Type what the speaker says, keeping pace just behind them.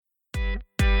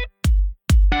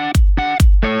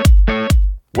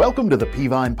Welcome to the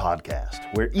Peavine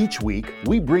Podcast, where each week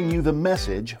we bring you the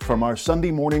message from our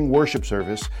Sunday morning worship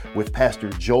service with Pastor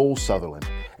Joel Sutherland,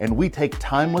 and we take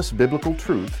timeless biblical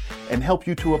truth and help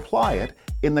you to apply it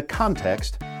in the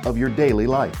context of your daily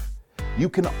life. You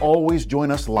can always join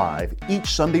us live each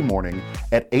Sunday morning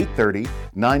at 8:30,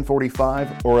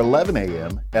 9:45, or 11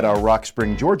 a.m. at our Rock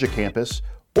Spring, Georgia campus,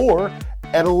 or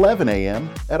at 11 a.m.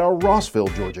 at our Rossville,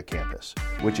 Georgia campus,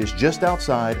 which is just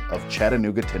outside of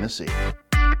Chattanooga, Tennessee.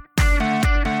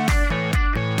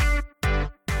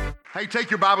 Hey,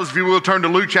 take your Bibles, if you will, turn to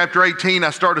Luke chapter 18.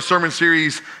 I started a sermon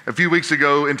series a few weeks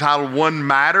ago entitled One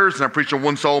Matters, and I preached on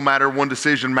one soul matter, one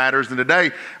decision matters. And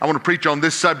today I want to preach on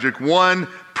this subject, one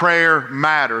prayer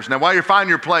matters. Now, while you're finding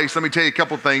your place, let me tell you a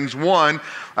couple things. One,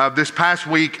 this past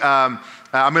week, I'm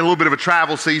in a little bit of a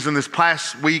travel season. This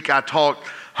past week, I taught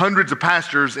hundreds of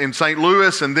pastors in St.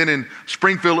 Louis, and then in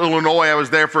Springfield, Illinois. I was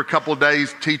there for a couple of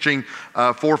days teaching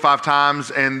 4 or 5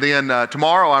 times, and then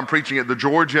tomorrow I'm preaching at the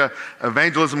Georgia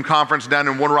Evangelism Conference down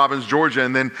in Warner Robins, Georgia,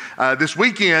 and then this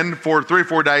weekend for 3 or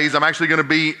 4 days I'm actually going to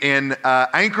be in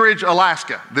Anchorage,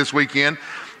 Alaska this weekend,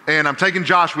 and I'm taking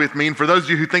Josh with me. And for those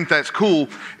of you who think that's cool,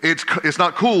 it's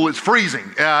not cool, it's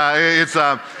freezing.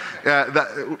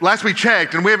 Last we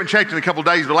checked, and we haven't checked in a couple of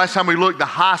days, but last time we looked, the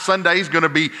high Sunday is going to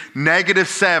be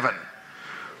 -7.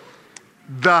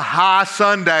 The high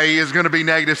Sunday is going to be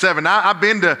 -7. Now, I've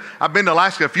been to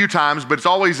Alaska a few times, but it's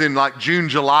always in like June,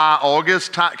 July,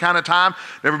 August kind of time.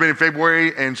 Never been in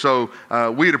February, and so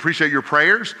we'd appreciate your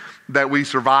prayers that we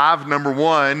survive, number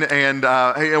one. And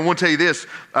hey, I want to tell you this,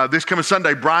 this coming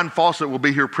Sunday, Brian Fawcett will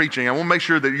be here preaching. I want to make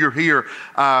sure that you're here.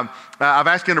 I've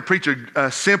asked him to preach a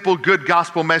simple, good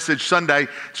gospel message Sunday.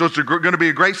 So it's going to be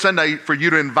a great Sunday for you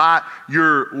to invite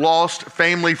your lost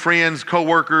family, friends,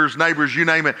 co-workers, neighbors, you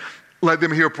name it. Let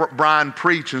them hear Brian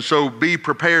preach. And so be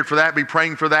prepared for that. Be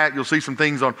praying for that. You'll see some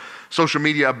things on social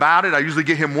media about it. I usually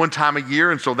get him one time a year,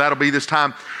 and so that'll be this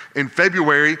time in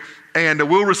February. And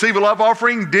we'll receive a love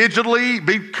offering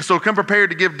digitally. So come prepared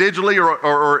to give digitally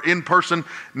or in person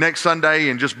next Sunday,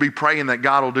 and just be praying that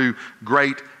God will do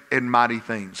great and mighty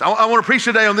things. I want to preach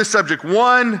today on this subject.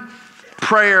 One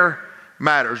prayer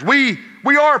matters. We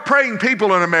are praying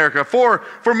people in America. For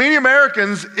many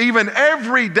Americans, even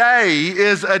every day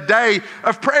is a day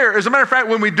of prayer. As a matter of fact,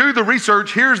 when we do the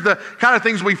research, here's the kind of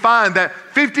things we find, that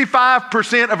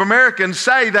 55% of Americans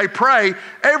say they pray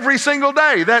every single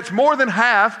day. That's more than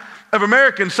half of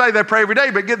Americans say they pray every day.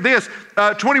 But get this,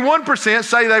 21%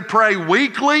 say they pray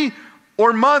weekly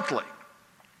or monthly.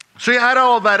 So you add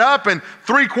all of that up, and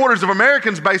 3/4 of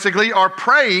Americans basically are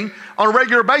praying on a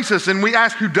regular basis. And we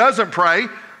ask who doesn't pray.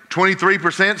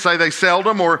 23% say they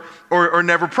seldom or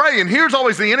never pray. And here's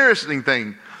always the interesting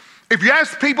thing. If you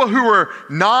ask people who are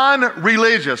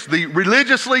non-religious, the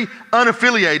religiously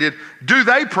unaffiliated, do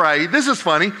they pray? This is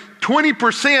funny.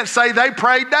 20% say they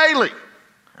pray daily.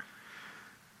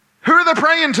 Who are they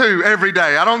praying to every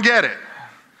day? I don't get it.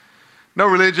 No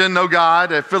religion, no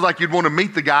God. It feels like you'd want to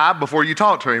meet the guy before you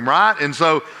talk to him, right? And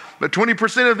so, but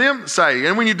 20% of them say.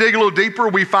 And when you dig a little deeper,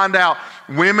 we find out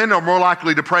women are more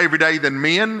likely to pray every day than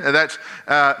men. That's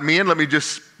men.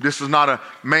 This is not a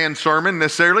man sermon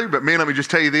necessarily, but men, let me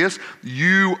just tell you this.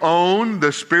 You own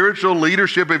the spiritual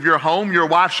leadership of your home. Your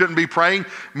wife shouldn't be praying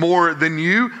more than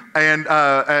you, and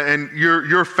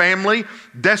your family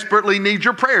desperately needs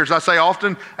your prayers. I say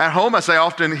often at home, I say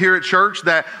often here at church,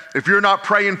 that if you're not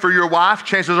praying for your wife,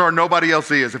 chances are nobody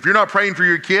else is. If you're not praying for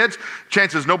your kids,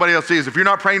 chances nobody else is. If you're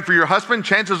not praying for your husband,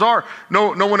 chances are no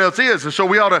one else is. And so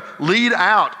we ought to lead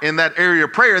out in that area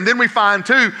of prayer. And then we find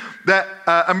too that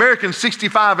Americans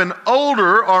 65 and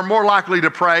older are more likely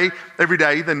to pray every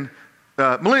day than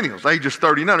millennials, ages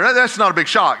 30 and under. That's not a big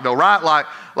shock though, right?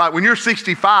 Like when you're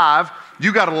 65,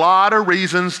 you got a lot of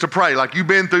reasons to pray. Like you've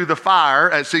been through the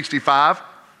fire at 65.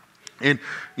 And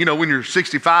you know, when you're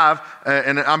 65,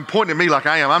 and I'm pointing at me like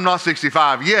I am, I'm not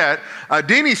 65 yet.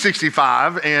 Denny's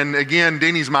 65, and again,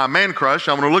 Denny's my man crush.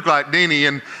 I'm gonna look like Denny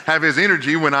and have his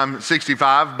energy when I'm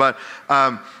 65,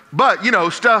 but you know,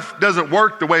 stuff doesn't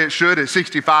work the way it should at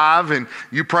 65, and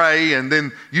you pray, and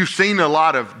then you've seen a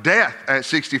lot of death at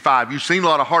 65. You've seen a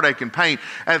lot of heartache and pain.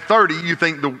 At 30, you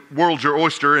think the world's your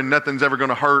oyster and nothing's ever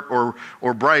gonna hurt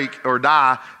or break or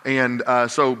die. And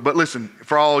but listen,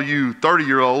 for all you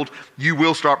 30-year-old, you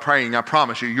will start praying, I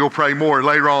promise you. You'll pray more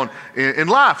later on in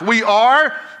life. We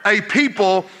are a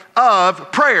people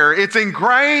of prayer. It's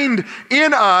ingrained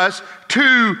in us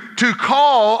to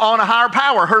call on a higher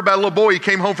power. I heard about a little boy, he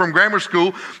came home from grammar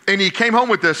school, and he came home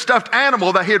with a stuffed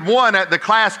animal that he had won at the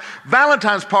class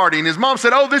Valentine's party. And his mom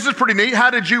said, "Oh, this is pretty neat. How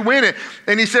did you win it?"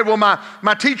 And he said, "Well,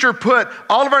 my teacher put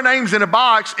all of our names in a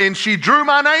box, and she drew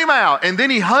my name out." And then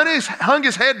he hung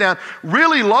his head down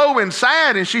really low and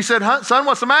sad. And she said, "Son,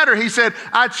 what's the matter?" He said,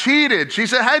 "I cheated." She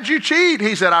said, "How'd you cheat?"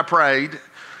 He said, "I prayed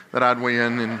that I'd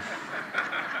win." And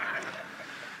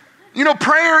you know,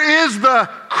 prayer is the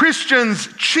Christian's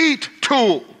cheat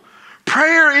tool.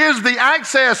 Prayer is the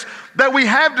access that we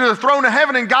have to the throne of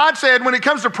heaven. And God said when it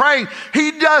comes to praying,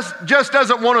 He just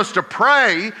doesn't want us to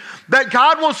pray, that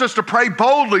God wants us to pray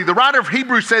boldly. The writer of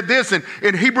Hebrews said this in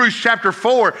Hebrews chapter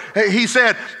 4. He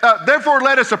said, "Therefore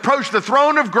let us approach the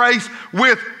throne of grace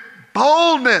with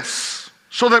boldness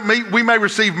so that we may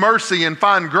receive mercy and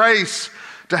find grace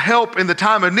to help in the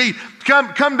time of need."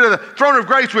 Come to the throne of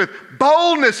grace with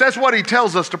boldness. That's what He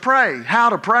tells us to pray, how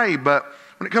to pray. But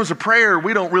when it comes to prayer,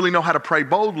 we don't really know how to pray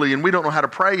boldly, and we don't know how to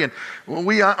pray. And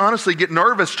we honestly get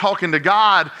nervous talking to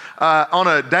God on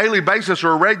a daily basis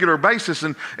or a regular basis.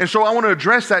 And so I want to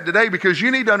address that today, because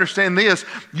you need to understand this.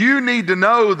 You need to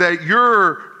know that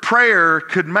your prayer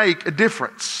could make a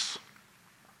difference.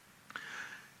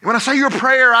 When I say your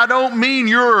prayer, I don't mean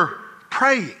you're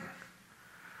praying.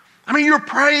 I mean, your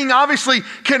praying obviously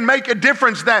can make a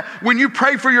difference. That when you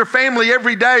pray for your family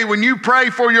every day, when you pray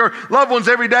for your loved ones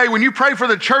every day, when you pray for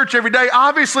the church every day,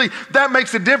 obviously that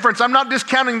makes a difference. I'm not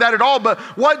discounting that at all, but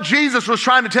what Jesus was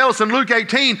trying to tell us in Luke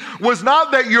 18 was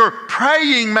not that your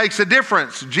praying makes a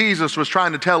difference. Jesus was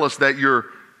trying to tell us that your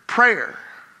prayer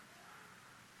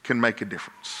can make a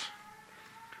difference.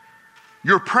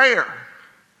 Your prayer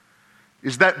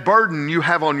is that burden you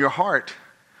have on your heart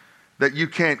that you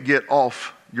can't get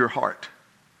off your heart.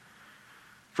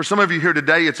 For some of you here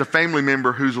today, it's a family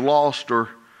member who's lost or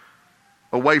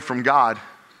away from God.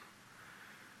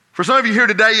 For some of you here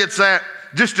today, it's that,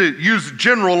 just to use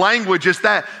general language, it's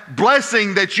that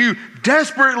blessing that you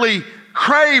desperately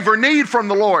crave or need from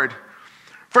the Lord.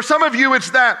 For some of you, it's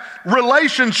that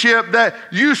relationship that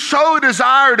you so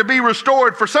desire to be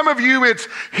restored. For some of you, it's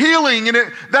healing, and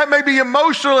that may be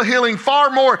emotional healing far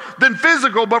more than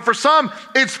physical. But for some,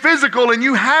 it's physical, and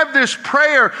you have this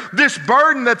prayer, this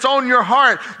burden that's on your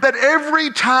heart, that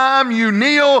every time you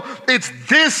kneel, it's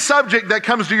this subject that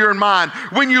comes to your mind.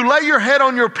 When you lay your head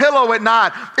on your pillow at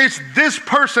night, it's this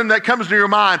person that comes to your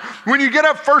mind. When you get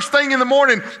up first thing in the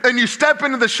morning and you step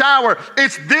into the shower,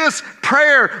 it's this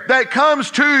prayer that comes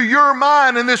to your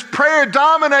mind, and this prayer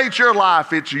dominates your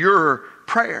life. It's your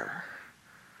prayer.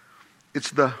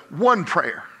 It's the one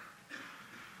prayer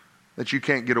that you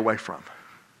can't get away from.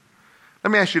 Let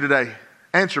me ask you today,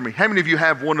 answer me. How many of you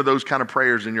have one of those kind of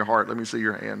prayers in your heart? Let me see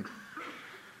your hand.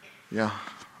 Yeah,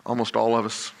 almost all of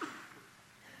us.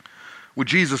 Would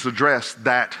Jesus address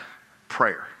that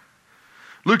prayer?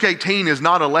 Luke 18 is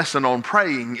not a lesson on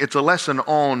praying, it's a lesson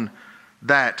on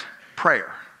that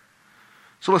prayer.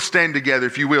 So let's stand together,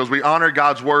 if you will, as we honor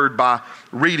God's word by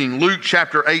reading Luke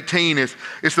chapter 18. It's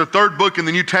the third book in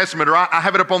the New Testament, or I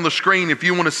have it up on the screen if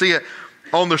you want to see it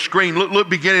on the screen.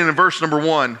 Look beginning in verse number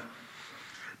 1.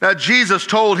 Now Jesus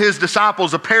told His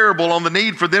disciples a parable on the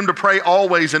need for them to pray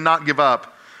always and not give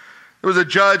up. There was a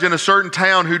judge in a certain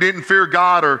town who didn't fear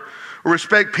God or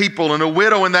respect people, and a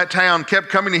widow in that town kept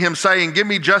coming to him saying, "Give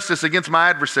me justice against my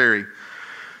adversary."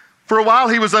 For a while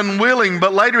he was unwilling,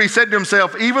 but later he said to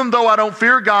himself, "Even though I don't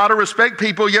fear God or respect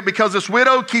people, yet because this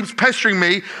widow keeps pestering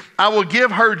me, I will give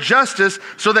her justice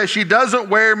so that she doesn't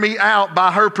wear me out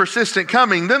by her persistent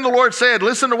coming." Then the Lord said,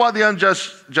 "Listen to what the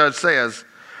unjust judge says.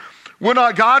 Will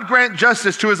not God grant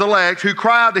justice to His elect who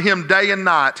cry out to Him day and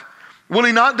night? Will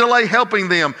He not delay helping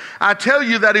them? I tell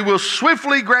you that He will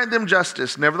swiftly grant them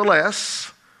justice.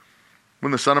 Nevertheless,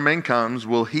 when the Son of Man comes,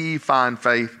 will He find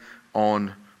faith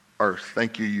on earth?"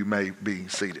 Thank you. You may be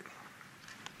seated.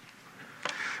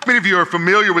 Many of you are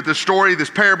familiar with this story, this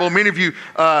parable. Many of you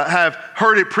have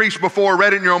heard it preached before,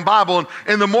 read it in your own Bible.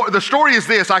 And the story is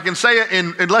this. I can say it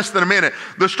in less than a minute.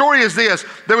 The story is this.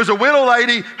 There was a widow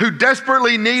lady who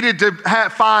desperately needed to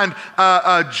find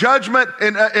a judgment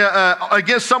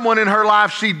against someone in her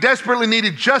life. She desperately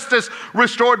needed justice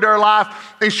restored to her life.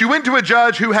 And she went to a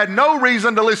judge who had no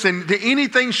reason to listen to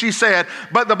anything she said.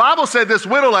 But the Bible said this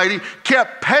widow lady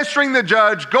kept pestering the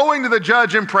judge, going to the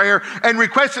judge in prayer, and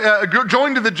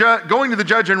going to the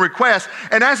judge in request,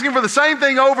 and asking for the same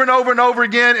thing over and over and over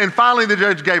again. And finally the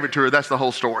judge gave it to her. That's the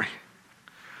whole story.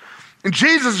 And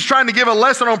Jesus is trying to give a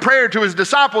lesson on prayer to his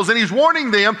disciples, and he's warning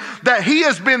them that he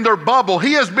has been their bubble.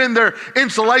 He has been their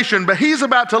insulation, but he's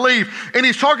about to leave. And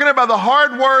he's talking about the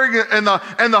hard work and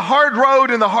the hard road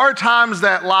and the hard times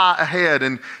that lie ahead.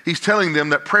 And he's telling them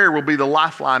that prayer will be the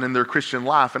lifeline in their Christian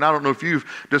life. And I don't know if you've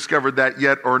discovered that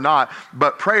yet or not,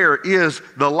 but prayer is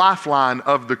the lifeline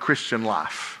of the Christian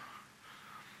life.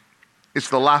 It's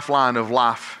the lifeline of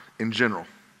life in general.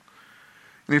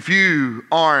 And if you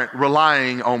aren't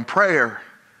relying on prayer,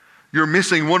 you're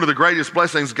missing one of the greatest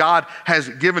blessings God has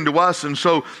given to us. And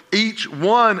so each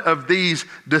one of these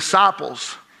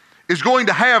disciples is going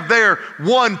to have their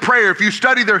one prayer. If you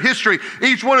study their history,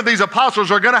 each one of these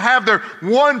apostles are going to have their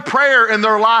one prayer in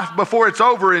their life before it's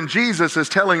over. And Jesus is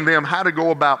telling them how to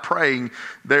go about praying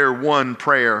their one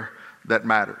prayer that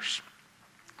matters.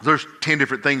 There's 10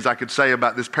 different things I could say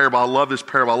about this parable. I love this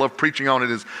parable. I love preaching on it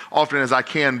as often as I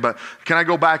can. But can I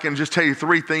go back and just tell you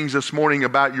 3 things this morning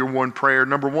about your one prayer?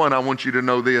 Number 1, I want you to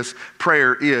know this.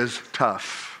 Prayer is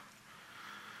tough.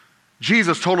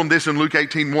 Jesus told them this in Luke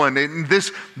 18:1. And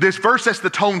this verse sets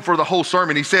the tone for the whole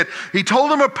sermon. He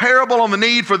told them a parable on the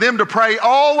need for them to pray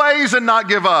always and not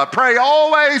give up. Pray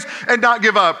always and not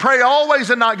give up. Pray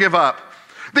always and not give up.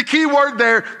 The key word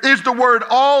there is the word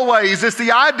always. It's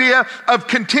the idea of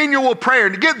continual prayer.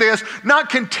 And get this, not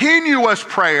continuous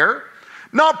prayer,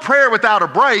 not prayer without a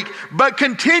break, but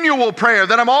continual prayer,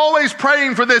 that I'm always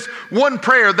praying for this one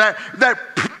prayer, that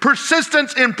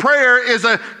persistence in prayer is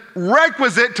a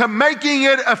requisite to making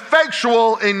it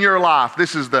effectual in your life.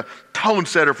 This is the tone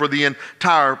setter for the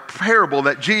entire parable,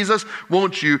 that Jesus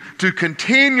wants you to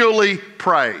continually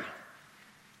pray.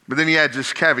 But then he adds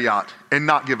this caveat, and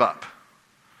not give up.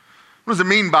 What does it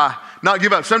mean by not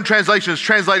give up? Some translations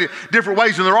translate it different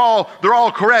ways, and they're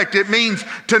all correct. It means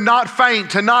to not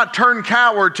faint, to not turn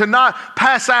coward, to not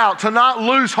pass out, to not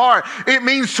lose heart. It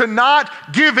means to not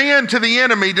give in to the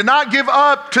enemy, to not give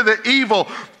up to the evil,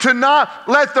 to not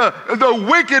let the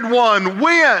wicked one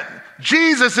win.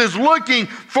 Jesus is looking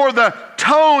for the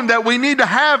tone that we need to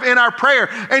have in our prayer,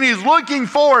 and he's looking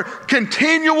for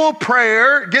continual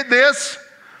prayer, get this,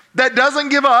 that doesn't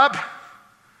give up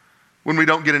when we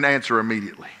don't get an answer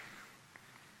immediately.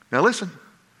 Now listen,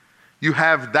 you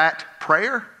have that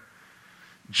prayer.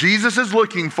 Jesus is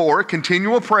looking for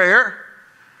continual prayer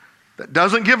that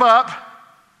doesn't give up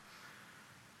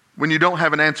when you don't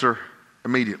have an answer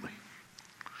immediately.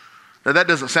 Now that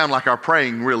doesn't sound like our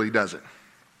praying, really, does it?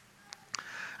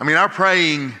 I mean, our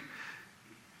praying,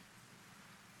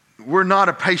 we're not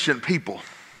a patient people.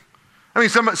 I mean,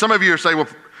 some of you are saying, well,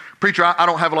 preacher, I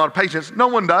don't have a lot of patience. No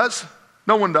one does.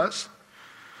 No one does.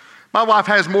 My wife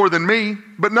has more than me,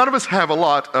 but none of us have a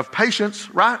lot of patience,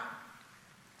 right?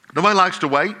 Nobody likes to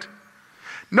wait.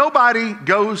 Nobody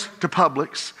goes to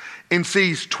Publix and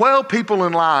sees 12 people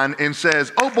in line and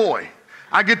says, oh boy,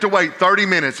 I get to wait 30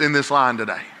 minutes in this line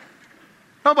today.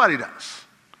 Nobody does.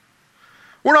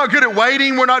 We're not good at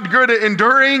waiting. We're not good at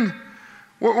enduring.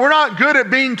 We're not good at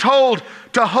being told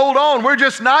to hold on. We're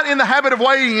just not in the habit of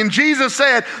waiting. And Jesus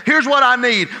said, here's what I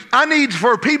need. I need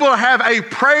for people to have a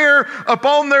prayer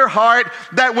upon their heart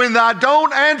that when I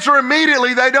don't answer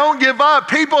immediately, they don't give up.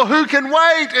 People who can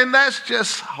wait, and that's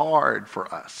just hard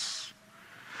for us.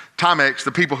 Timex,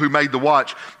 the people who made the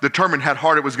watch, determined how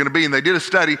hard it was going to be, and they did a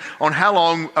study on how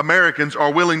long Americans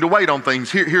are willing to wait on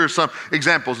things. Here are some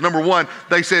examples. Number 1,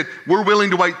 they said, we're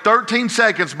willing to wait 13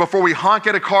 seconds before we honk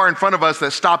at a car in front of us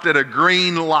that stopped at a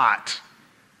green light.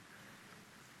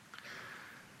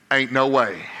 Ain't no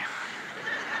way.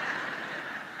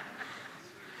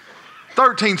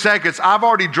 13 seconds, I've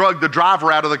already drugged the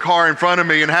driver out of the car in front of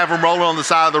me and have him rolling on the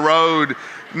side of the road.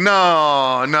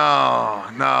 No,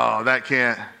 that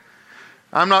can't.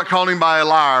 I'm not calling him by a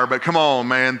liar, but come on,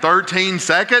 man, 13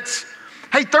 seconds?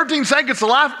 Hey, 13 seconds,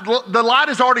 the light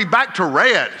is already back to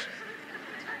red.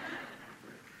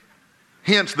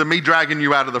 Hence the me dragging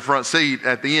you out of the front seat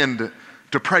at the end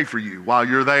to pray for you while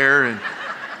you're there. And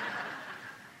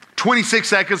 26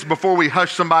 seconds before we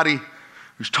hush somebody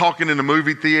who's talking in the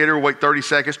movie theater, wait 30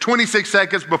 seconds. 26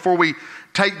 seconds before we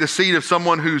take the seat of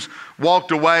someone who's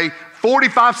walked away.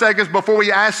 45 seconds before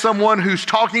we ask someone who's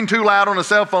talking too loud on a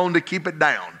cell phone to keep it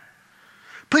down.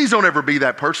 Please don't ever be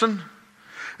that person. I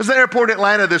was at the airport in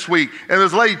Atlanta this week, and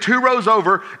there's a lady 2 rows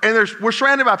over, and we're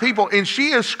surrounded by people, and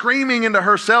she is screaming into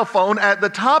her cell phone at the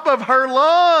top of her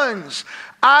lungs.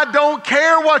 I don't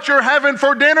care what you're having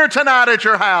for dinner tonight at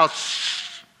your house.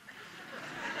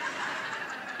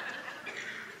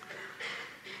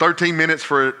 13 minutes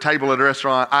for a table at a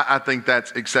restaurant, I think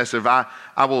that's excessive.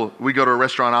 We go to a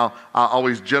restaurant, I'll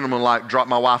always gentleman-like drop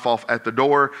my wife off at the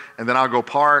door, and then I'll go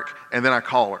park, and then I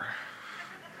call her.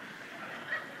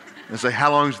 and say,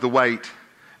 how long is the wait?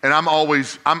 And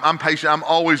I'm patient. I'm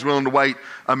always willing to wait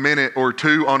a minute or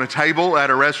two on a table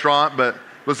at a restaurant, but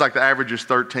looks like the average is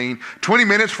 13. 20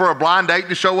 minutes for a blind date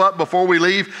to show up before we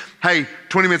leave. Hey,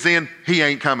 20 minutes in, he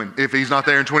ain't coming if he's not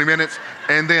there in 20 minutes.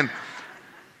 And then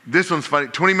this one's funny.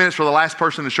 20 minutes for the last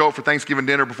person to show up for Thanksgiving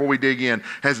dinner before we dig in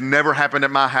has never happened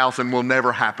at my house and will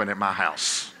never happen at my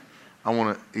house. I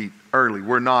want to eat early.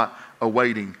 We're not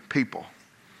awaiting people.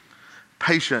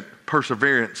 Patient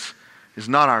perseverance is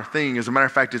not our thing. As a matter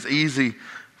of fact, it's easy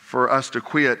for us to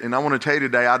quit. And I want to tell you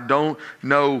today, I don't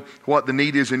know what the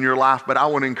need is in your life, but I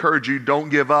want to encourage you, don't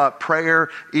give up. Prayer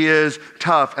is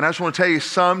tough. And I just want to tell you,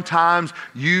 sometimes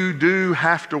you do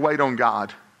have to wait on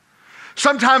God.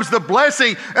 Sometimes the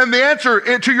blessing and the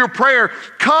answer to your prayer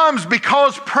comes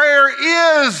because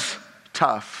prayer is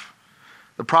tough.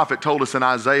 The prophet told us in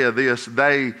Isaiah this,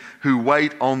 they who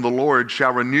wait on the Lord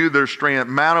shall renew their strength,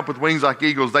 mount up with wings like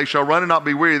eagles. They shall run and not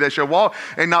be weary. They shall walk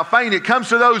and not faint. It comes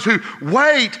to those who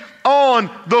wait on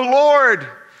the Lord.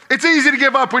 It's easy to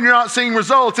give up when you're not seeing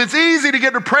results. It's easy to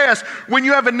get depressed when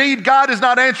you have a need God is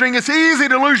not answering. It's easy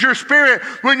to lose your spirit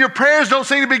when your prayers don't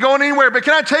seem to be going anywhere. But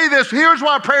can I tell you this? Here's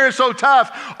why prayer is so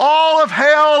tough. All of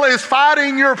hell is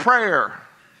fighting your prayer.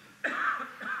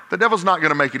 The devil's not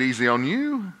going to make it easy on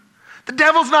you. The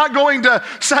devil's not going to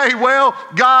say, well,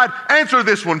 God, answer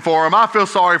this one for them. I feel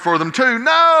sorry for them too.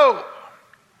 No.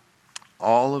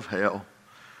 All of hell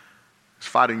is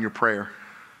fighting your prayer.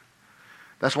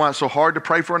 That's why it's so hard to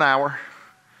pray for an hour.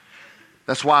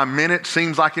 That's why a minute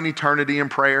seems like an eternity in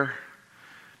prayer,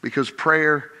 because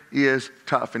prayer is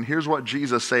tough. And here's what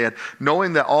Jesus said,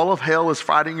 knowing that all of hell is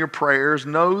fighting your prayers,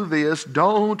 know this,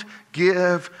 don't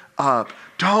give up.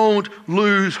 Don't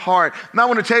lose heart. And I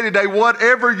want to tell you today,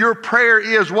 whatever your prayer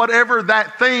is, whatever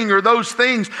that thing or those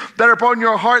things that are upon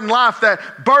your heart and life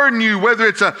that burden you, whether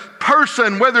it's a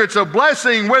person, whether it's a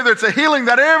blessing, whether it's a healing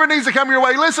that ever needs to come your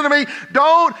way, listen to me,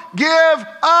 don't give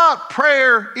up.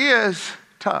 Prayer is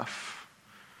tough.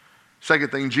 Second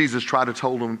thing Jesus tried to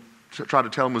tell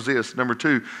him was this. Number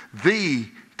 2, the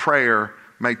prayer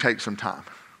may take some time.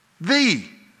 The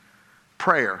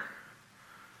prayer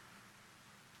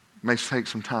may take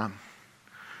some time.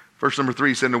 Verse number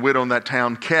 3 said, the widow in that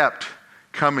town kept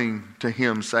coming to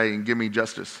him, saying, give me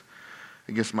justice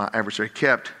against my adversary.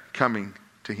 Kept coming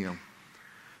to him.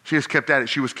 She just kept at it.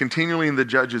 She was continually in the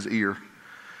judge's ear.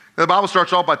 Now, the Bible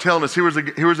starts off by telling us here was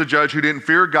a judge who didn't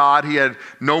fear God. He had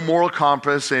no moral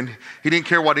compass, and he didn't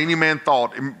care what any man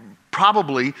thought.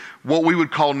 Probably what we would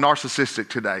call narcissistic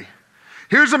today.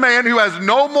 Here's a man who has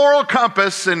no moral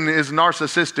compass and is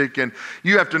narcissistic, and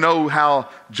you have to know how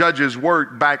judges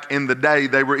worked back in the day.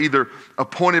 They were either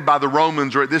appointed by the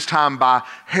Romans or at this time by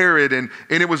Herod, and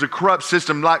it was a corrupt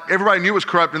system. Like everybody knew it was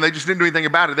corrupt, and they just didn't do anything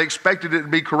about it. They expected it to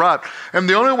be corrupt. And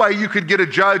the only way you could get a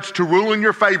judge to rule in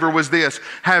your favor was this: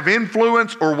 have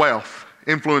influence or wealth.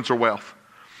 Influence or wealth.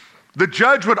 The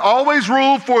judge would always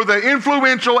rule for the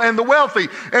influential and the wealthy.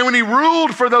 And when he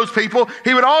ruled for those people,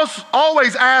 he would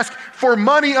always ask for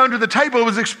money under the table. It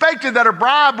was expected that a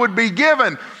bribe would be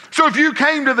given. So if you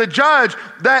came to the judge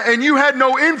and you had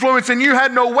no influence and you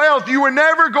had no wealth, you were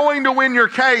never going to win your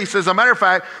case. As a matter of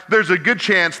fact, there's a good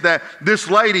chance that this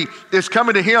lady is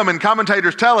coming to him, and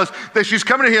commentators tell us that she's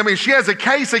coming to him and she has a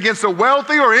case against a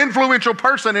wealthy or influential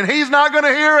person, and he's not going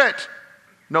to hear it.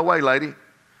 No way, lady.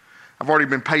 I've already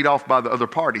been paid off by the other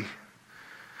party.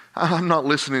 I'm not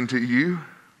listening to you.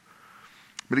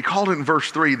 But he called it in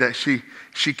verse 3 that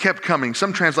she kept coming.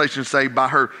 Some translations say by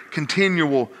her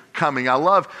continual coming. I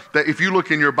love that if you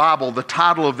look in your Bible, the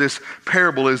title of this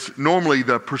parable is normally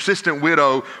the persistent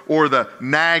widow or the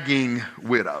nagging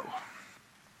widow.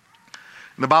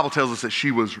 And the Bible tells us that she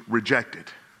was rejected.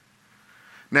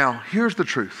 Now, here's the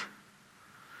truth.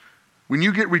 When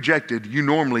you get rejected, you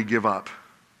normally give up.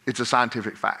 It's a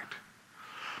scientific fact.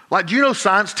 Like, do you know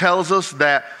science tells us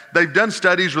that they've done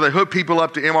studies where they hook people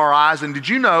up to MRIs, and did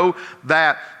you know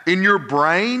that in your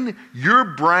brain,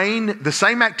 the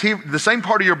same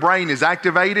part of your brain is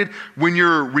activated when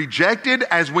you're rejected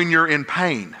as when you're in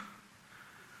pain?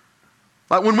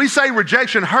 Like when we say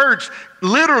rejection hurts,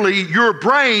 literally your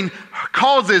brain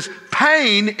causes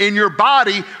pain in your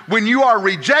body when you are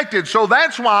rejected. So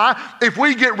that's why if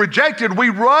we get rejected, we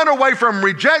run away from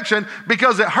rejection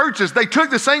because it hurts us. They took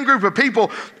the same group of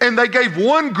people and they gave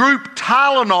one group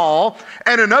Tylenol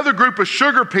and another group a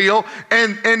sugar pill,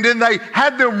 and then they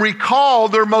had them recall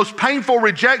their most painful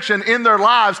rejection in their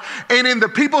lives. And in the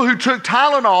people who took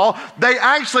Tylenol, they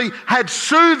actually had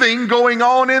soothing going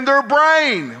on in their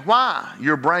brain. Why?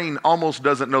 Your brain almost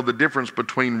doesn't know the difference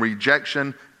between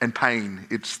rejection and pain.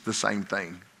 It's the same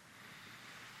thing.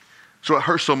 So it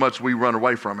hurts so much we run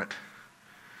away from it.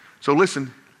 So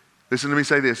listen to me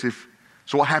say this.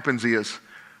 So what happens is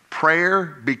prayer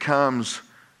becomes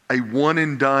a one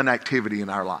and done activity in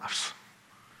our lives.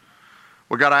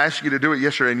 Well, God, I asked you to do it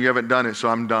yesterday and you haven't done it, so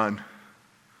I'm done.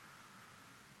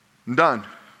 I'm done.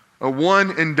 A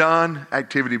one and done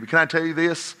activity. But can I tell you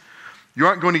this? You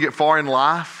aren't going to get far in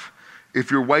life if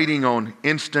you're waiting on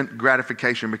instant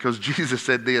gratification, because Jesus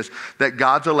said this, that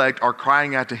God's elect are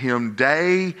crying out to him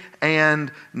day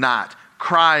and night.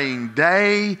 Crying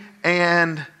day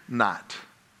and night.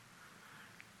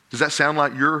 Does that sound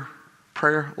like your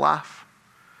prayer life?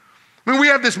 I mean, we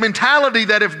have this mentality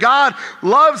that if God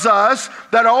loves us,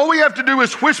 that all we have to do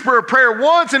is whisper a prayer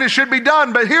once and it should be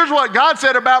done. But here's what God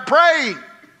said about praying.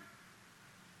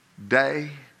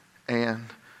 Day and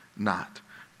night.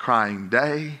 Crying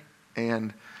day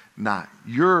and night.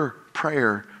 Your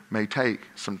prayer may take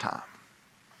some time.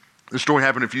 This story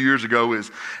happened a few years ago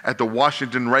is at the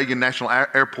Washington Reagan National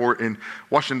Airport in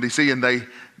Washington, D.C., and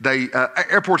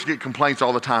airports get complaints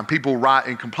all the time. People write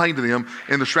and complain to them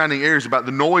in the surrounding areas about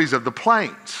the noise of the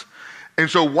planes. And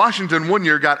so Washington one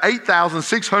year got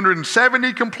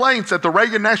 8,670 complaints at the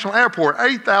Reagan National Airport.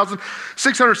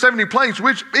 8,670 complaints,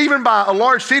 which even by a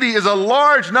large city is a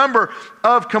large number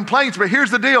of complaints. But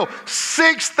here's the deal.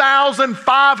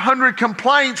 6,500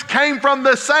 complaints came from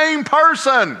the same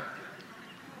person.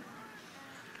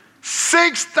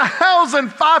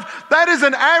 6,005. That is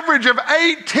an average of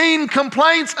 18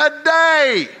 complaints a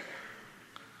day.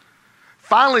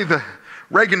 Finally, the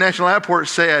Reagan National Airport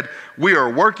said, we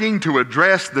are working to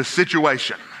address the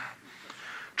situation.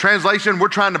 Translation, we're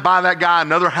trying to buy that guy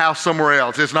another house somewhere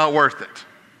else. It's not worth it.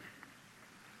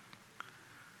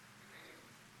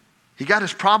 He got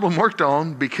his problem worked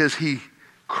on because he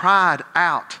cried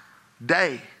out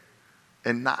day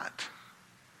and night,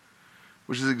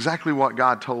 which is exactly what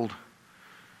God told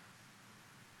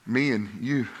me and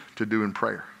you to do in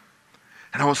prayer.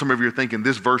 And I know some of you are thinking,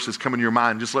 this verse is coming to your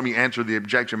mind. Just let me answer the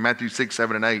objection, Matthew 6,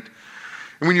 7, and 8.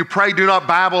 And when you pray, do not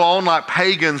babble on like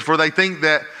pagans, for they think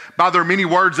that by their many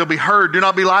words they'll be heard. Do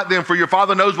not be like them, for your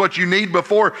Father knows what you need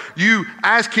before you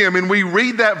ask him. And we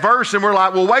read that verse and we're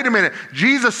like, well, wait a minute.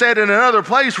 Jesus said in another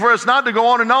place for us not to go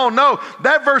on and on. No,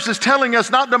 that verse is telling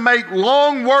us not to make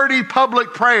long, wordy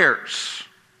public prayers.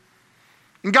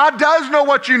 And God does know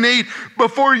what you need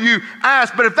before you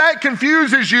ask. But if that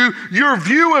confuses you, your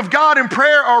view of God in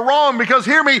prayer are wrong. Because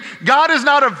hear me, God is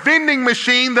not a vending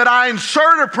machine that I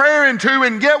insert a prayer into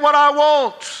and get what I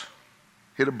want.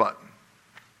 Hit a button.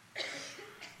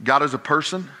 God is a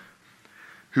person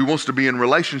who wants to be in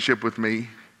relationship with me.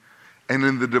 And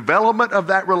in the development of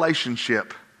that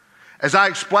relationship, as I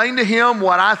explain to him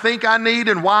what I think I need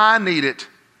and why I need it,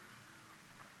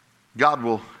 God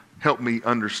will help me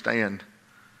understand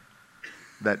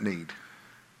that need.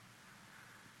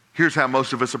 Here's how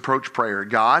most of us approach prayer.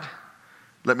 God,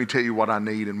 let me tell you what I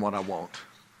need and what I want.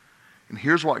 And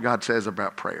here's what God says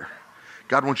about prayer.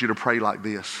 God wants you to pray like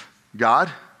this.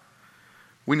 God,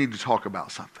 we need to talk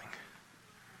about something.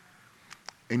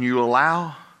 And you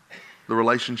allow the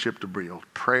relationship to build.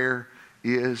 Prayer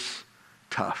is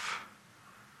tough.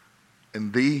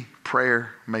 And the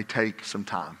prayer may take some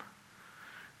time.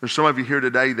 There's some of you here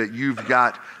today that you've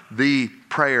got the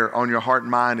prayer on your heart and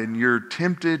mind and you're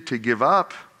tempted to give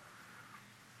up.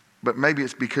 But maybe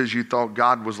it's because you thought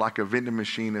God was like a vending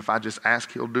machine. If I just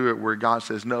ask, he'll do it, where God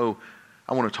says, no,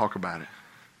 I want to talk about it.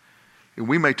 And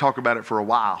we may talk about it for a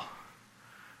while,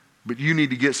 but you need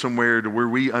to get somewhere to where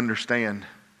we understand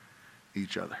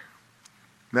each other.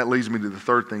 And that leads me to the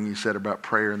third thing you said about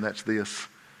prayer, and that's this,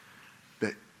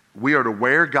 that we are to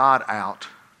wear God out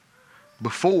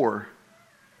before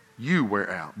you wear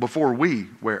out, before we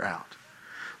wear out.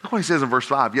 Look what he says in verse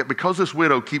 5. Yet because this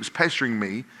widow keeps pestering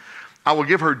me, I will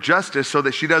give her justice so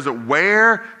that she doesn't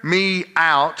wear me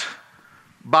out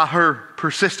by her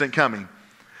persistent coming.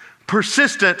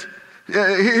 Persistent,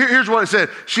 here's what it said.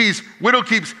 Widow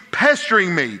keeps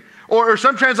pestering me. Or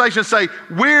some translations say,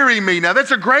 weary me. Now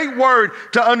that's a great word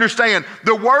to understand.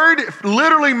 The word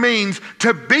literally means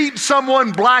to beat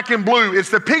someone black and blue. It's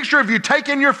the picture of you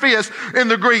taking your fist in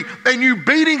the Greek and you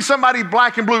beating somebody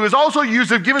black and blue. Is also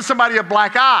used of giving somebody a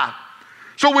black eye.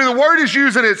 So when the word is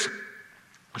used in its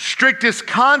strictest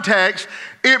context,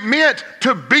 it meant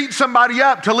to beat somebody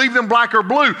up, to leave them black or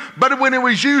blue. But when it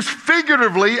was used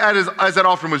figuratively, as it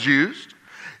often was used,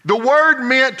 the word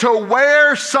meant to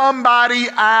wear somebody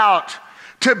out,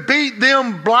 to beat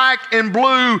them black and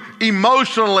blue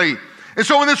emotionally. And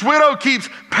so when this widow keeps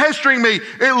pestering me,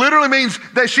 it literally means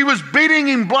that she was beating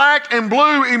him black and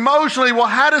blue emotionally. Well,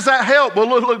 how does that help? Well,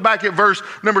 look back at verse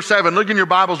number 7. Look in your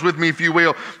Bibles with me, if you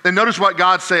will. And notice what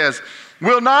God says.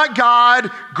 Will not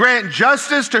God grant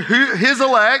justice to his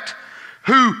elect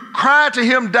who cry to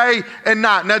him day and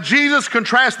night? Now, Jesus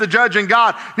contrasts the judge and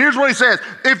God. Here's what he says.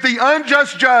 If the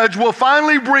unjust judge will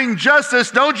finally bring justice,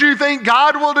 don't you think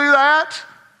God will do that?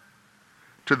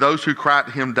 To those who cry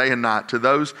to him day and night, to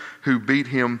those who beat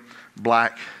him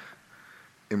black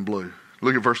and blue.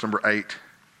 Look at verse number 8.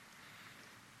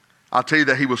 I'll tell you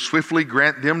that he will swiftly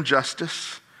grant them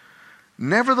justice.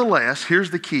 Nevertheless,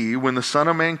 here's the key, when the Son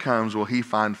of Man comes, will he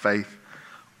find faith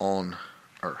on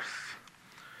earth?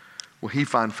 Will he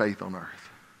find faith on earth?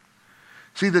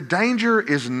 See, the danger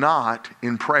is not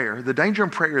in prayer. The danger in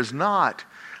prayer is not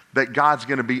that God's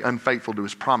going to be unfaithful to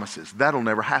his promises. That'll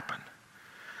never happen.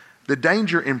 The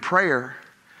danger in prayer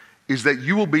is that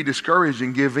you will be discouraged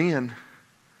and give in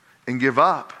and give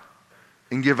up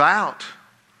and give out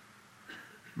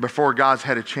before God's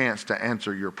had a chance to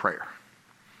answer your prayer.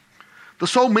 The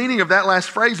sole meaning of that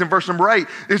last phrase in verse number 8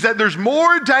 is that there's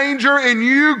more danger in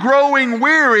you growing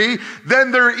weary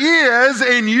than there is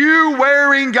in you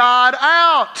wearing God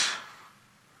out.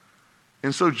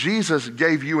 And so Jesus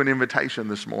gave you an invitation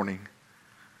this morning.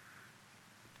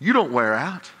 You don't wear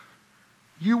out.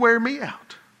 You wear me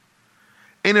out.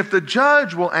 And if the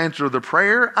judge will answer the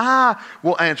prayer, I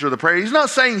will answer the prayer. He's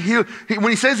not saying when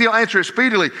he says he'll answer it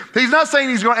speedily, he's not saying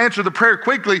he's going to answer the prayer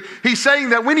quickly. He's saying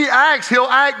that when he acts, he'll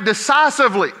act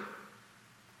decisively.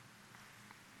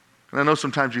 And I know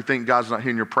sometimes you think God's not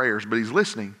hearing your prayers, but he's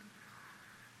listening.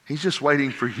 He's just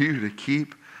waiting for you to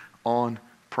keep on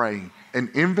praying. An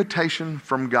invitation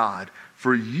from God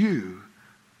for you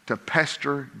to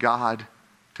pester God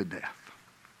to death.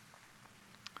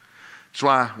 That's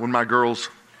why when my girls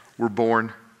were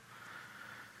born,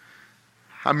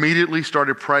 I immediately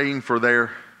started praying for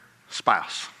their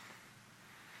spouse.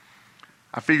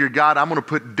 I figured, God, I'm going to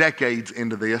put decades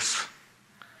into this.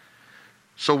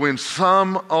 So when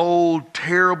some old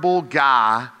terrible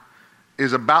guy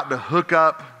is about to hook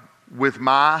up with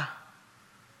my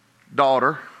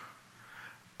daughter,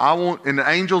 and the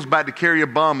angel's about to carry a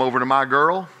bum over to my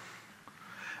girl,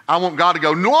 I want God to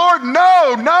go, Lord,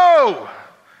 no.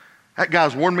 That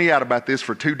guy's worn me out about this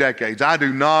for 2 decades. I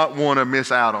do not want to miss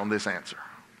out on this answer.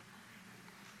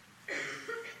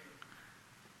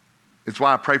 It's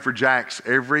why I pray for Jax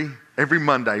every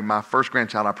Monday. My first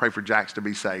grandchild, I pray for Jax to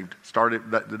be saved. Started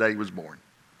the day he was born.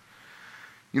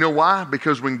 You know why?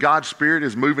 Because when God's Spirit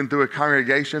is moving through a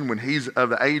congregation, when he's of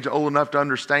the age old enough to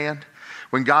understand,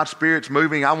 when God's Spirit's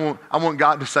moving, I want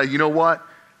God to say, you know what?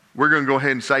 We're going to go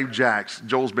ahead and save Jax.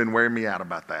 Joel's been wearing me out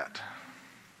about that.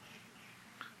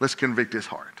 Let's convict his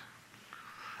heart.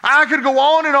 I could go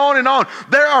on and on and on.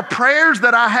 There are prayers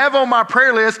that I have on my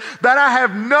prayer list that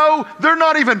they're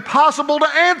not even possible to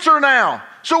answer now.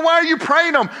 So why are you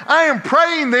praying them? I am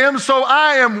praying them so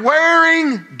I am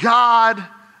wearing God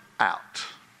out.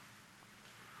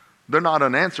 They're not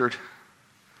unanswered.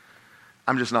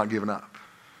 I'm just not giving up.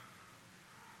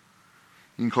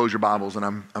 You can close your Bibles and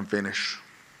I'm finished.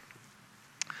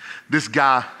 This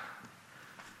guy,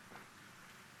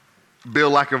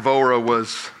 Bill Lacavara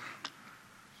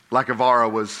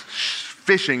was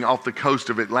fishing off the coast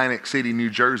of Atlantic City,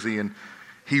 New Jersey, and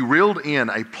he reeled in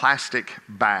a plastic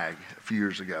bag a few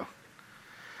years ago.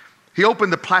 He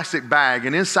opened the plastic bag,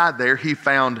 and inside there he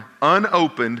found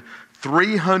unopened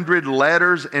 300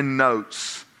 letters and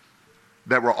notes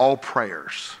that were all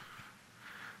prayers.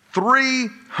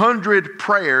 300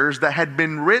 prayers that had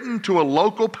been written to a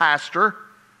local pastor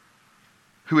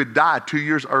who had died 2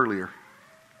 years earlier.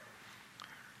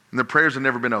 And the prayers had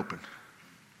never been opened.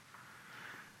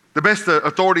 The best the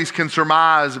authorities can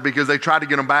surmise, because they tried to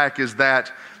get them back, is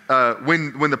that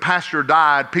when the pastor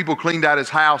died, people cleaned out his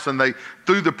house and they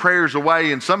threw the prayers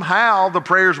away, and somehow the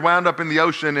prayers wound up in the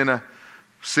ocean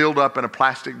sealed up in a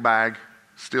plastic bag,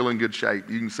 still in good shape.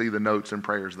 You can see the notes and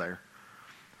prayers there.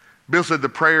 Bill said the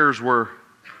prayers were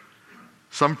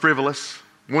some frivolous.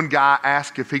 One guy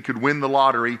asked if he could win the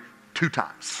lottery 2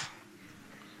 times.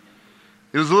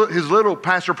 His little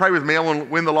pastor, pray with me, I want to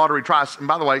win the lottery twice. And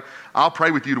by the way, I'll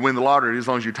pray with you to win the lottery as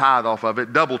long as you tithe off of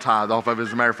it, double tithe off of it,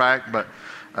 as a matter of fact. But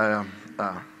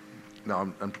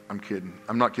no, I'm kidding.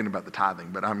 I'm not kidding about the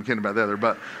tithing, but I'm kidding about the other.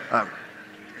 But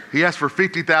he asked for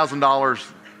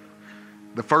 $50,000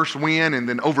 the first win, and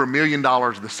then over $1 million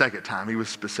the second time. He was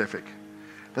specific.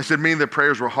 They said many of the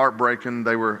prayers were heartbreaking.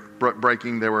 They were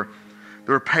breaking. There were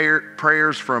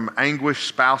prayers from anguished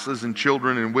spouses and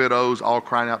children and widows all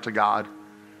crying out to God.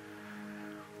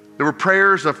 There were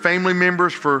prayers of family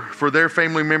members for their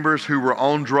family members who were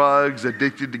on drugs,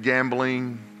 addicted to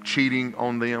gambling, cheating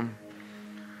on them.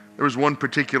 There was one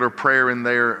particular prayer in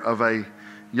there of a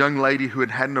young lady who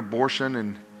had an abortion,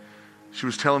 and she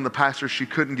was telling the pastor she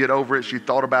couldn't get over it. She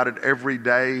thought about it every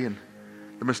day and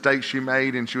the mistakes she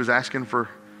made, and she was asking for,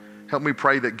 help me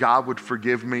pray that God would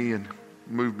forgive me and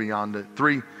move beyond it.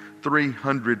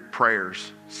 300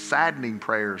 prayers, saddening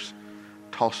prayers,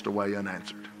 tossed away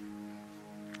unanswered,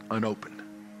 unopened.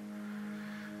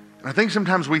 And I think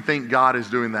sometimes we think God is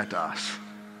doing that to us.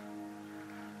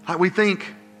 Like we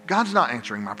think, God's not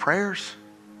answering my prayers.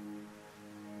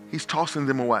 He's tossing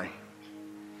them away.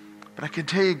 But I can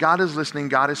tell you, God is listening,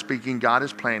 God is speaking, God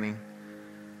is planning.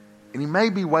 And He may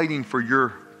be waiting for your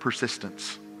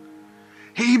persistence.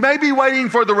 He may be waiting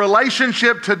for the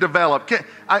relationship to develop.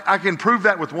 I can prove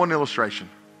that with one illustration,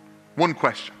 one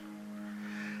question.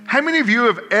 How many of you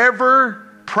have ever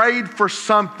prayed for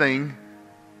something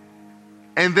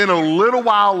and then a little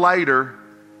while later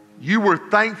you were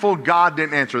thankful God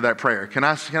didn't answer that prayer? Can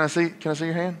I see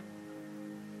your hand?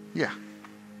 Yeah.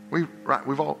 We've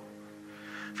all.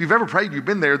 If you've ever prayed, you've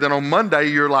been there, then on Monday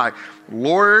you're like,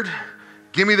 Lord,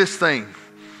 give me this thing.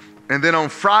 And then on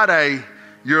Friday,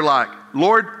 you're like,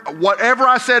 Lord, whatever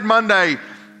I said Monday,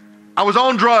 I was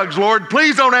on drugs, Lord,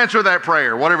 please don't answer that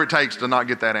prayer. Whatever it takes to not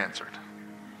get that answered.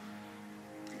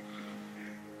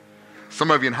 Some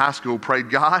of you in high school prayed,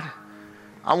 God,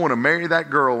 I want to marry that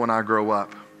girl when I grow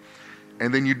up.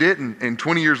 And then you didn't. And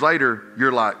 20 years later,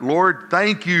 you're like, Lord,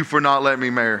 thank you for not letting me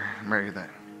marry that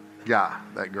guy,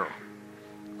 that girl.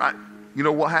 Right? You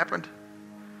know what happened?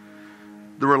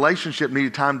 The relationship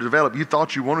needed time to develop. You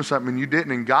thought you wanted something and you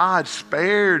didn't, and God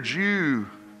spared you.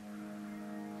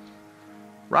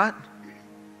 Right?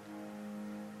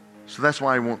 So that's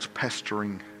why He wants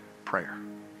pestering prayer.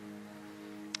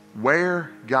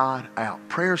 Wear God out.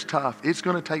 Prayer's tough. It's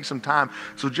going to take some time.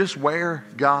 So just wear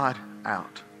God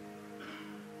out.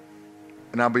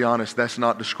 And I'll be honest, that's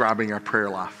not describing our prayer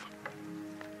life.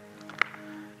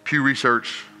 Pew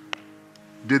Research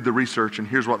did the research, and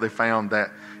here's what they found,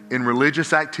 that in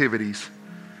religious activities,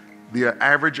 the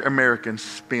average American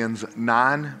spends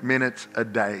 9 minutes a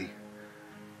day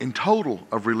in total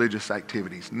of religious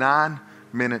activities. 9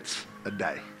 minutes a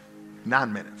day.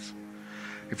 9 minutes.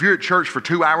 If you're at church for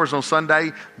 2 hours on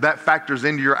Sunday, that factors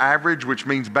into your average, which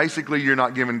means basically you're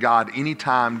not giving God any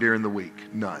time during the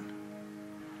week. None.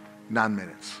 9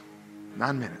 minutes.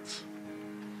 9 minutes.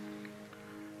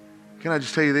 Can I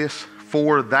just tell you this?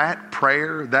 For that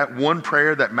prayer, that one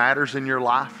prayer that matters in your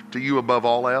life to you above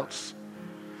all else,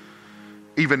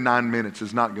 even 9 minutes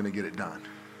is not going to get it done.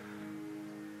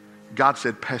 God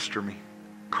said, pester me.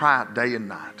 Cry out day and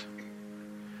night.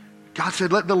 God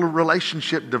said, let the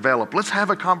relationship develop. Let's have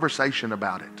a conversation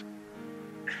about it.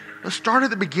 Let's start at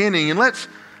the beginning and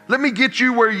let me get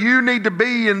you where you need to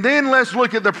be, and then let's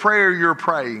look at the prayer you're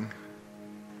praying.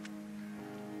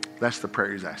 That's the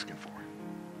prayer He's asking for.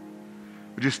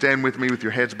 Would you stand with me with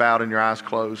your heads bowed and your eyes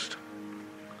closed?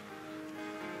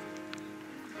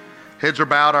 Heads are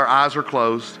bowed, our eyes are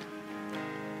closed.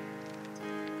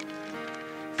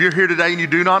 If you're here today and you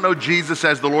do not know Jesus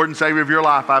as the Lord and Savior of your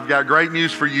life, I've got great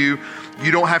news for you.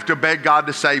 You don't have to beg God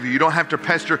to save you. You don't have to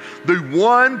pester. The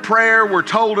one prayer we're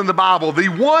told in the Bible,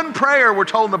 that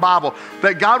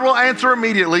God will answer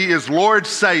immediately is, Lord,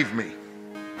 save me.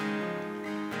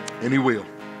 And He will.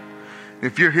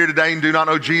 If you're here today and do not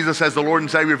know Jesus as the Lord and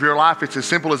Savior of your life, it's as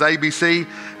simple as ABC.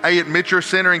 A, admit you're a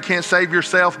sinner and can't save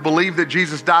yourself. Believe that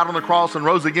Jesus died on the cross and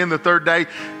rose again the third day.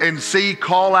 And C,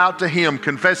 call out to Him.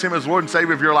 Confess Him as Lord and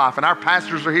Savior of your life. And our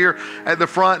pastors are here at the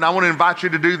front, and I want to invite you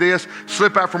to do this.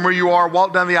 Slip out from where you are,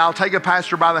 walk down the aisle, take a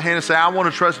pastor by the hand and say, I want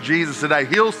to trust Jesus today.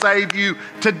 He'll save you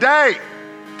today.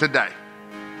 Today.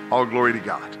 All glory to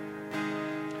God.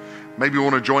 Maybe you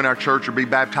want to join our church or be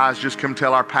baptized. Just come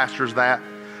tell our pastors that.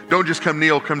 Don't just come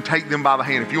kneel, come take them by the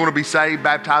hand. If you want to be saved,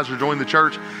 baptized, or join the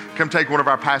church, come take one of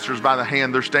our pastors by the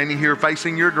hand. They're standing here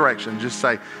facing your direction. Just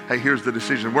say, hey, here's the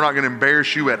decision. We're not going to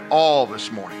embarrass you at all this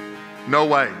morning. No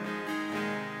way.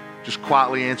 Just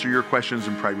quietly answer your questions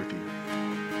and pray with you.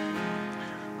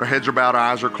 Our heads are bowed, our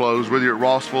eyes are closed, whether you're at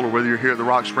Rossville or whether you're here at the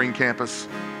Rock Spring campus.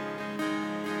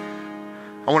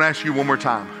 I want to ask you one more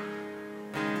time.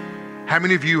 How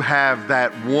many of you have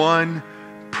that one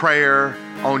prayer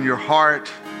on your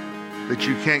heart that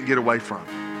you can't get away from?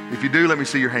 If you do, let me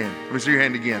see your hand. Let me see your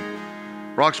hand again.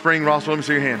 Rock Spring, Rossville, let me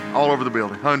see your hand. All over the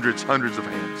building. Hundreds of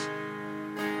hands.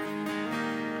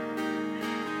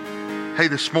 Hey,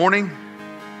 this morning,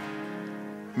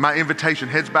 my invitation,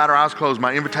 heads bowed, our eyes closed,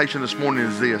 my invitation this morning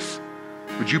is this.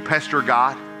 Would you pester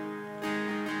God?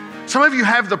 Some of you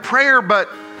have the prayer, but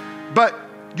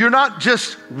You're not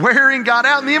just wearing God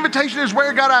out. And the invitation is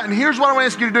wear God out. And here's what I want to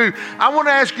ask you to do. I want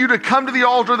to ask you to come to the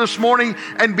altar this morning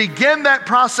and begin that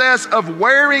process of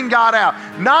wearing God out.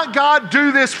 Not God,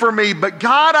 do this for me, but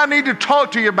God, I need to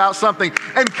talk to you about something.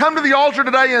 And come to the altar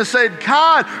today and say,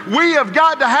 God, we have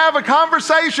got to have a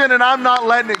conversation and I'm not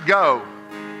letting it go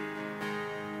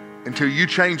until you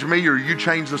change me or you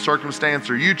change the circumstance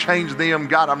or you change them.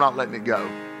 God, I'm not letting it go.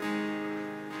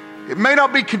 It may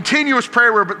not be continuous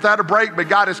prayer without a break, but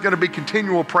God, it's going to be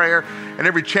continual prayer. And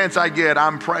every chance I get,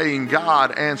 I'm praying,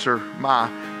 God, answer my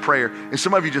prayer. And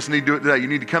some of you just need to do it today. You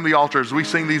need to come to the altar. As we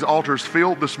sing these altars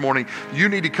filled this morning, you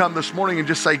need to come this morning and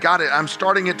just say, God, I'm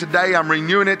starting it today. I'm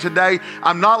renewing it today.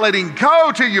 I'm not letting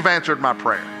go till you've answered my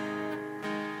prayer.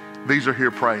 These are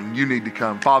here praying. You need to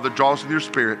come. Father, draw us with your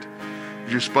Spirit.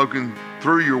 You've spoken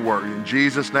through your word. In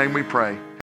Jesus' name we pray.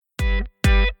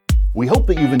 We hope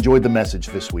that you've enjoyed the message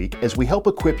this week as we help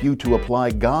equip you to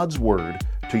apply God's Word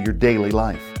to your daily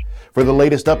life. For the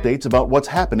latest updates about what's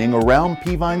happening around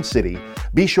Peavine City,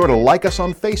 be sure to like us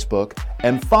on Facebook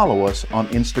and follow us on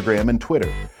Instagram and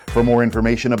Twitter. For more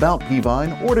information about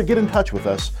Peavine or to get in touch with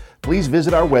us, please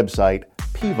visit our website,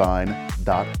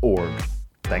 peavine.org.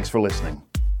 Thanks for listening.